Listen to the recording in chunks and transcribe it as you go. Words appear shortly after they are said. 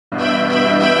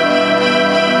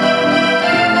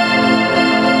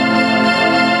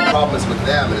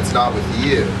not with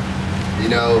you. You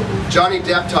know, Johnny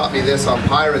Depp taught me this on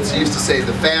Pirates. He used to say,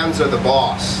 the fans are the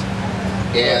boss.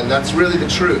 And that's really the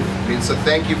truth. I mean, so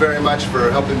thank you very much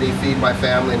for helping me feed my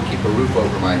family and keep a roof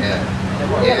over my head.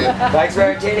 And thanks for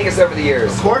entertaining us over the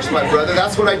years. Of course, my brother,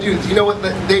 that's what I do. You know what,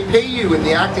 they pay you in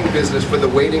the acting business for the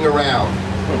waiting around.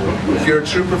 If you're a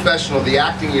true professional, the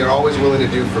acting you're always willing to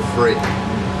do for free.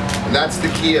 And that's the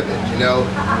key of it, you know.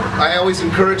 I always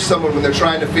encourage someone when they're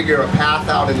trying to figure a path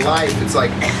out in life, it's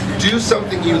like, do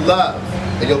something you love,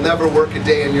 and you'll never work a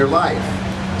day in your life.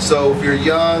 So if you're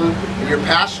young and you're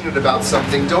passionate about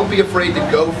something, don't be afraid to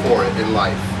go for it in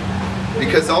life.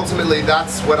 Because ultimately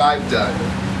that's what I've done,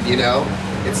 you know.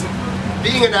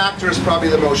 Being an actor is probably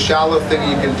the most shallow thing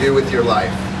you can do with your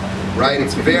life. Right?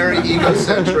 It's very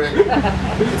egocentric.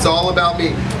 It's all about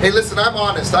me. Hey, listen, I'm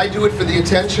honest. I do it for the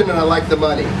attention and I like the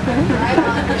money.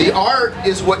 The art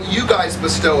is what you guys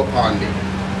bestow upon me.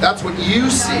 That's what you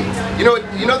see. You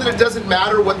know that it doesn't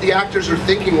matter what the actors are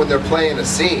thinking when they're playing a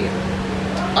scene.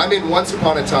 I'm in Once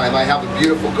Upon a Time. I have a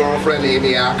beautiful girlfriend,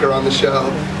 Amy Acker, on the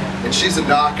show. And she's a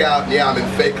knockout. And yeah, I'm in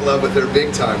fake love with her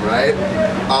big time, right?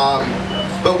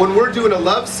 But when we're doing a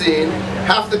love scene,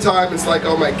 half the time it's like,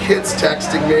 oh, my kid's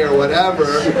texting me or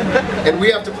whatever, and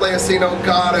we have to play a scene, oh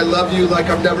God, I love you like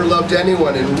I've never loved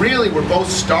anyone, and really we're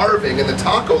both starving and the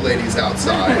taco lady's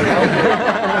outside.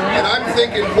 And I'm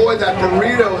thinking, boy, that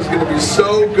burrito is going to be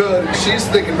so good, and she's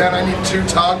thinking, man, I need 2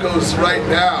 tacos right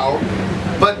now.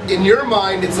 But in your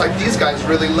mind, it's like these guys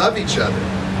really love each other.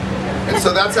 And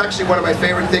so that's actually one of my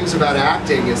favorite things about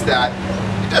acting, is that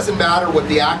it doesn't matter what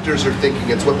the actors are thinking,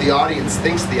 it's what the audience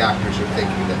thinks the actors are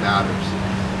thinking that matters.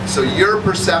 So your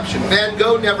perception. Van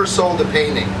Gogh never sold a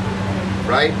painting,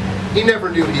 right? He never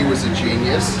knew he was a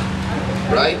genius,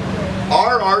 right?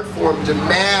 Our art form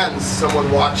demands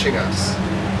someone watching us.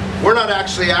 We're not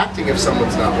actually acting if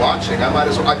someone's not watching.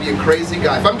 I'd be a crazy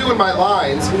guy. If I'm doing my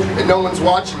lines and no one's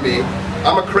watching me,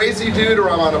 I'm a crazy dude or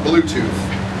I'm on a Bluetooth.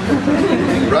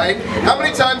 Right? How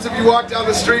many times have you walked down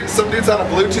the street and some dude's on a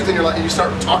Bluetooth and you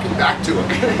start talking back to him?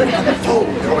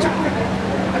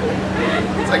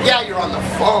 It's like, yeah, you're on the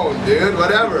phone, dude,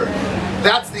 whatever.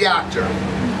 That's the actor.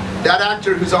 That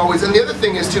actor who's always, and the other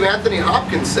thing is too, Anthony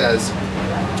Hopkins says,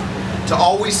 to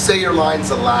always say your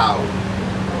lines aloud.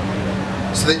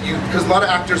 So that you, because a lot of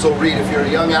actors will read, if you're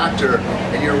a young actor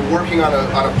and you're working on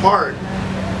a part,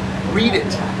 read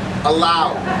it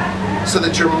aloud, so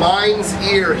that your mind's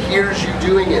ear hears you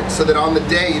doing it, so that on the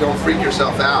day you don't freak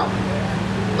yourself out.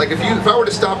 Like if I were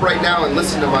to stop right now and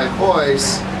listen to my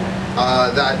voice,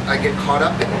 that I get caught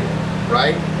up in it,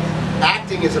 right?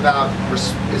 Acting is about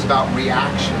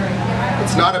reaction.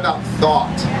 It's not about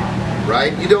thought,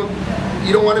 right? You don't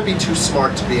want to be too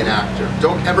smart to be an actor.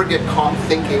 Don't ever get caught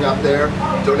thinking up there.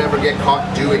 Don't ever get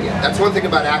caught doing it. That's one thing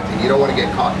about acting. You don't want to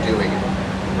get caught doing it,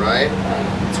 right?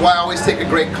 That's why I always take a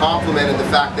great compliment in the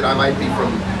fact that I might be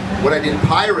from, when I did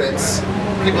Pirates,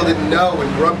 people didn't know when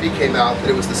Grumpy came out that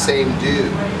it was the same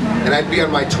dude. And I'd be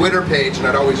on my Twitter page and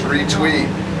I'd always retweet,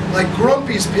 like,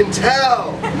 Grumpy's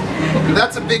Pintel. And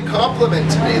that's a big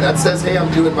compliment to me. That says, hey, I'm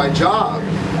doing my job.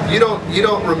 You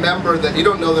don't remember that, you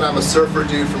don't know that I'm a surfer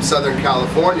dude from Southern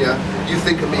California. You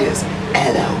think of me as,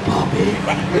 hello, Bobby.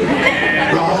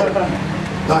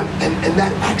 Right? And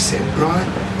that accent, right?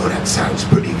 Oh, that sounds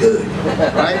pretty good,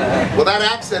 right? Well, that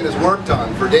accent is worked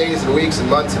on for days and weeks and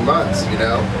months, you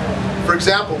know? For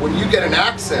example, when you get an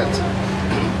accent,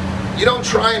 you don't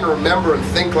try and remember and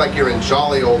think like you're in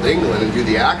jolly old England and do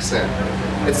the accent.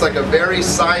 It's like a very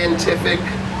scientific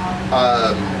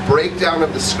breakdown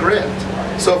of the script.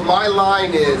 So if my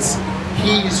line is,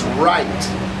 he's right,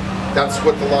 that's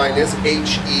what the line is,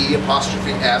 H-E''S-R-I-G-H-T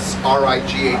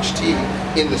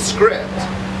in the script.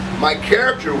 My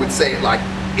character would say it like,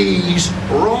 he's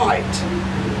right,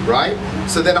 right?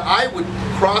 So then I would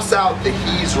cross out the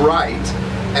he's right,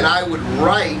 and I would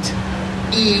write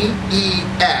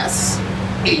E-E-S,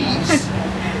 ease,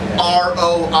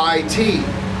 R-O-I-T,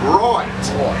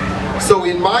 right. So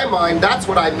in my mind, that's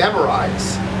what I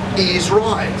memorize, he's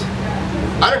right.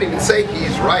 I don't even say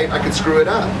he's right, I could screw it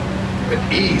up. But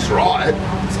he's right,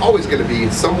 it's always going to be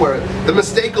somewhere, the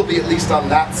mistake will be at least on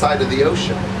that side of the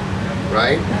ocean,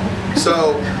 right?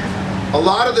 So a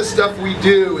lot of the stuff we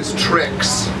do is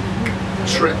tricks.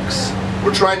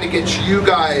 We're trying to get you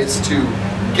guys to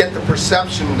get the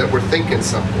perception that we're thinking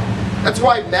something. That's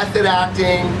why method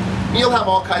acting, you'll have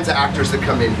all kinds of actors that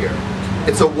come in here.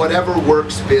 It's a whatever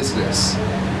works business,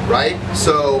 right?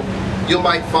 So you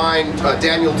might find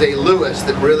Daniel Day-Lewis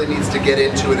that really needs to get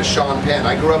into it as Sean Penn.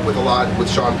 I grew up with a lot with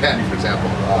Sean Penn, for example.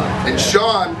 And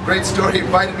Sean, great story,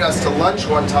 invited us to lunch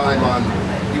one time on,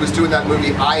 he was doing that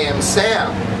movie I Am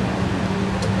Sam.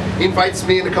 He invites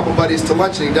me and a couple buddies to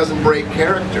lunch and he doesn't break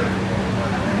character.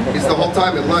 He's the whole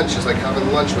time at lunch, he's like having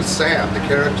lunch with Sam, the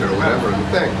character or whatever, in the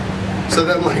thing. So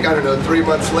then, like, I don't know, 3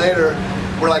 months later,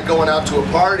 we're like going out to a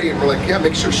party and we're like, yeah,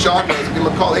 make sure Sean knows. Give him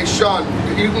a call. Hey, Sean,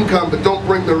 you can come, but don't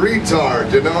bring the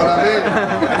retard. You know what I mean?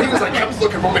 And he was like, I was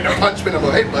looking for me to punch me. And I'm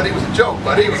like, hey, buddy, it was a joke,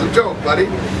 buddy. It was a joke, buddy.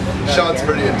 Sean's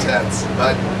pretty intense.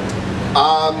 But,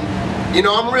 you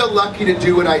know, I'm real lucky to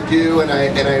do what I do, and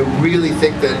I really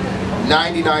think that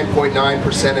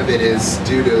 99.9% of it is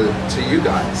due to you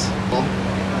guys.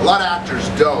 A lot of actors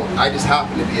don't. I just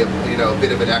happen to be a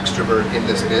bit of an extrovert in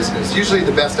this business. Usually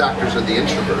the best actors are the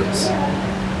introverts.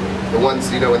 The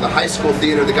ones, in the high school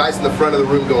theater, the guys in the front of the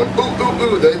room going, ooh,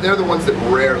 ooh, ooh, they're the ones that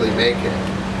rarely make it.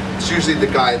 It's usually the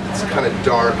guy that's kind of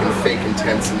dark and fake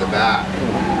intense in the back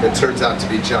that turns out to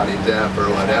be Johnny Depp or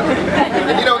whatever.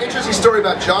 And interesting story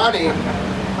about Johnny,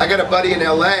 I got a buddy in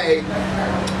LA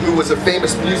who was a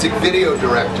famous music video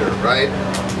director, right?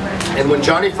 And when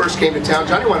Johnny first came to town,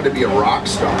 Johnny wanted to be a rock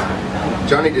star.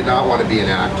 Johnny did not want to be an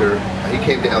actor. He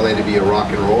came to LA to be a rock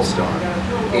and roll star.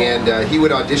 And he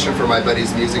would audition for my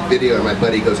buddy's music video, and my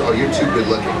buddy goes, oh, you're too good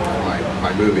looking for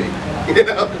my movie.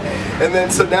 And then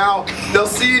so now they'll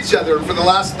see each other, and for the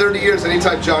last 30 years,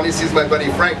 anytime Johnny sees my buddy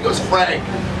Frank, he goes, Frank,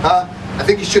 huh? I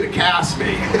think you should have cast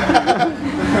me.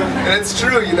 And it's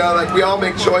true, like we all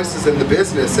make choices in the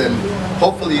business, and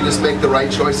hopefully you just make the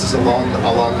right choices along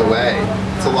the way.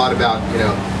 It's a lot about,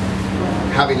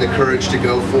 having the courage to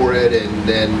go for it and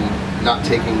then not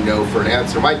taking no for an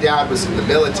answer. My dad was in the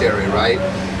military, right?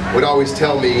 Would always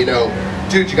tell me,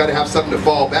 dude, you got to have something to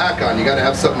fall back on. You got to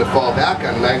have something to fall back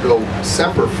on. And I go,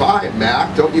 Semper Fi,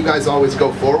 Mac. Don't you guys always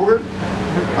go forward?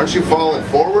 Aren't you falling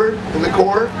forward in the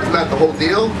Corps? Isn't that the whole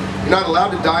deal? You're not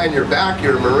allowed to die on your back.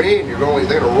 You're a Marine. They're going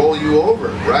to roll you over,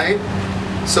 right?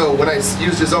 So when I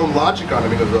used his own logic on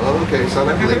him, he goes, oh, okay, son,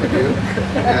 I believe in you.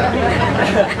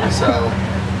 Yeah. So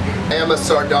I am a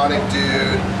sardonic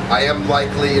dude. I am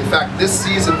likely, in fact, this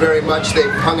season very much, they've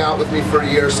hung out with me for a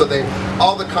year, so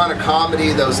all the kind of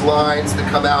comedy, those lines that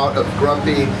come out of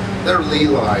Grumpy, they're Lee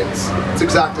lines. It's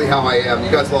exactly how I am. You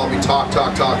guys will all be talk,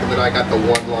 and then I got the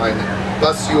one line that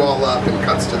busts you all up and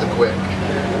cuts to the quick.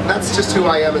 And that's just who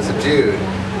I am as a dude.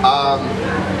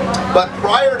 But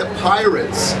prior to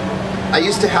Pirates, I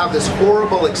used to have this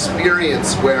horrible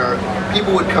experience where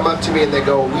people would come up to me and they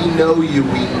go, we know you,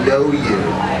 we know you.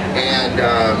 And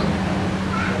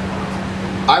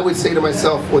I would say to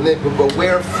myself, but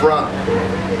where from?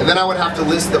 And then I would have to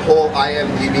list the whole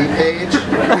IMDb page,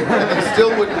 and they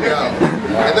still wouldn't know.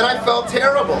 And then I felt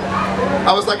terrible.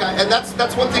 I was like, and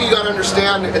that's one thing you got to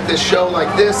understand at this show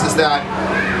like this is that,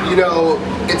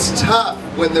 it's tough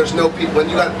when there's no people.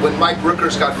 When Mike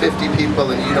Rooker's got 50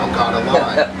 people and you don't got a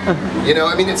line.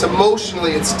 I mean, it's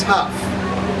emotionally, it's tough.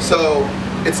 So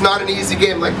it's not an easy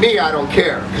game. Like me, I don't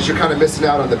care, because you're kind of missing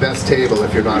out on the best table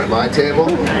if you're not at my table.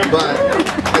 But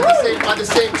by the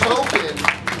same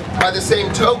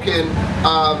token,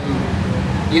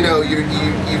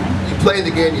 you play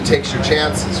the game, you take your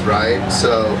chances, right?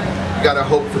 So you got to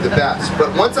hope for the best.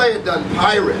 But once I had done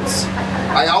Pirates,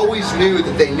 I always knew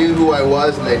that they knew who I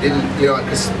was, and they didn't,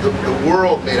 because the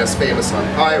world made us famous on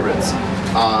Pirates.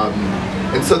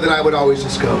 And so then I would always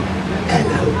just go,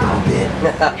 hello,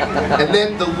 puppet. And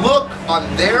then the look on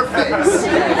their face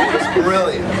was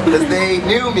brilliant, because they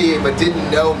knew me but didn't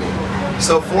know me.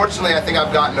 So fortunately, I think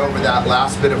I've gotten over that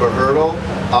last bit of a hurdle.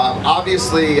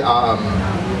 Obviously,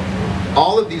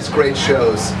 all of these great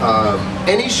shows,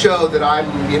 any show that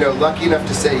I'm lucky enough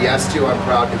to say yes to, I'm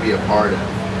proud to be a part of.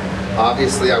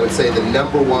 Obviously, I would say the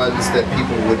number ones that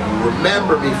people would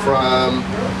remember me from,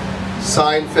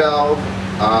 Seinfeld,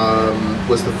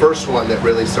 was the first one that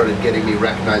really started getting me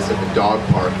recognized at the dog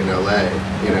park in LA.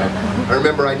 I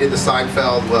remember I did the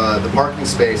Seinfeld, the parking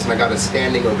space, and I got a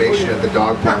standing ovation at the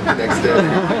dog park the next day.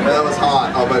 And that was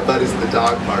hot. All my buddies at the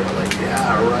dog park were like,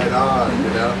 yeah, right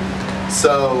on,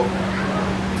 So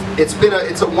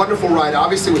it's a wonderful ride.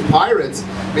 Obviously with Pirates,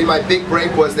 I mean, my big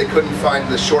break was they couldn't find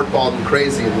the short, bald, and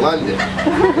crazy in London.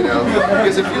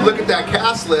 Because if you look at that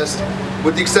cast list,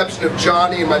 with the exception of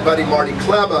Johnny and my buddy Marty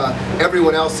Kleba,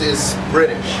 everyone else is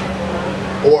British.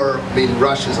 Or, I mean,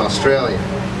 Rush is Australian.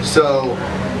 So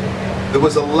there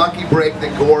was a lucky break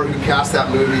that Gore, who cast that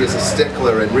movie, is a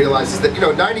stickler and realizes that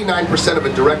 99% of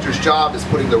a director's job is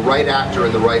putting the right actor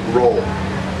in the right role.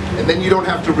 And then you don't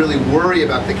have to really worry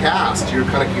about the cast. You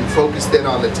can focus then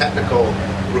on the technical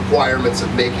requirements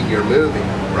of making your movie,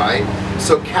 right?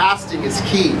 So casting is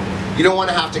key. You don't want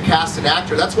to have to cast an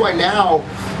actor. That's why now,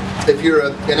 if you're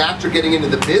an actor getting into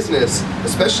the business,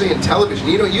 especially in television,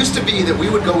 it used to be that we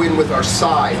would go in with our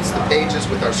sides, the pages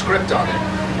with our script on it,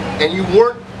 and you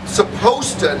weren't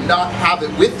supposed to not have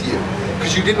it with you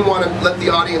because you didn't want to let the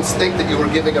audience think that you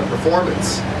were giving a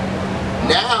performance.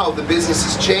 Now the business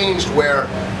has changed where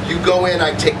you go in,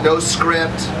 I take no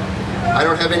script, I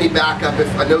don't have any backup,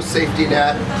 no safety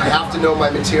net, I have to know my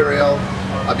material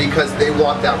because they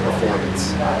want that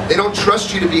performance. They don't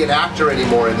trust you to be an actor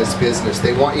anymore in this business,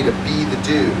 they want you to be the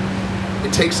dude.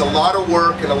 It takes a lot of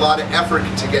work and a lot of effort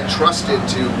to get trusted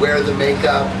to wear the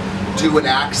makeup, do an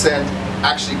accent,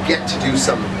 actually get to do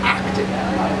some acting.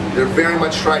 They're very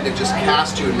much trying to just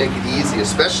cast you and make it easy,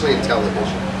 especially in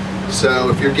television. So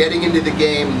if you're getting into the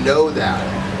game, know that.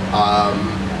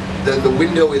 The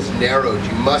window is narrowed.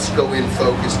 You must go in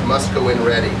focused, must go in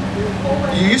ready.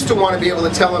 You used to want to be able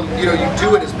to tell them, you know, you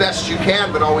do it as best you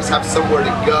can, but always have somewhere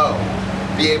to go.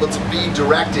 Be able to be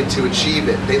directed to achieve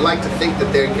it. They like to think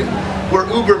that they can, we're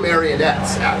uber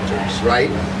marionettes, actors, right?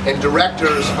 And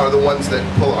directors are the ones that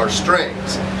pull our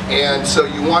strings. And so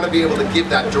you want to be able to give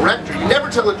that director, you never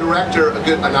tell a director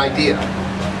an idea.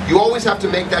 You always have to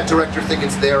make that director think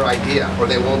it's their idea or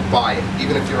they won't buy it,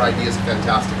 even if your idea is a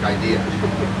fantastic idea,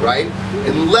 right?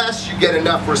 Unless you get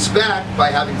enough respect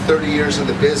by having 30 years in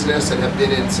the business and have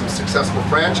been in some successful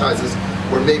franchises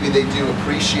where maybe they do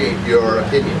appreciate your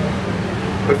opinion.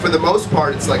 But for the most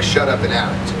part, it's like shut up and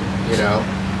act, you know?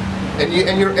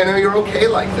 And you're okay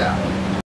like that.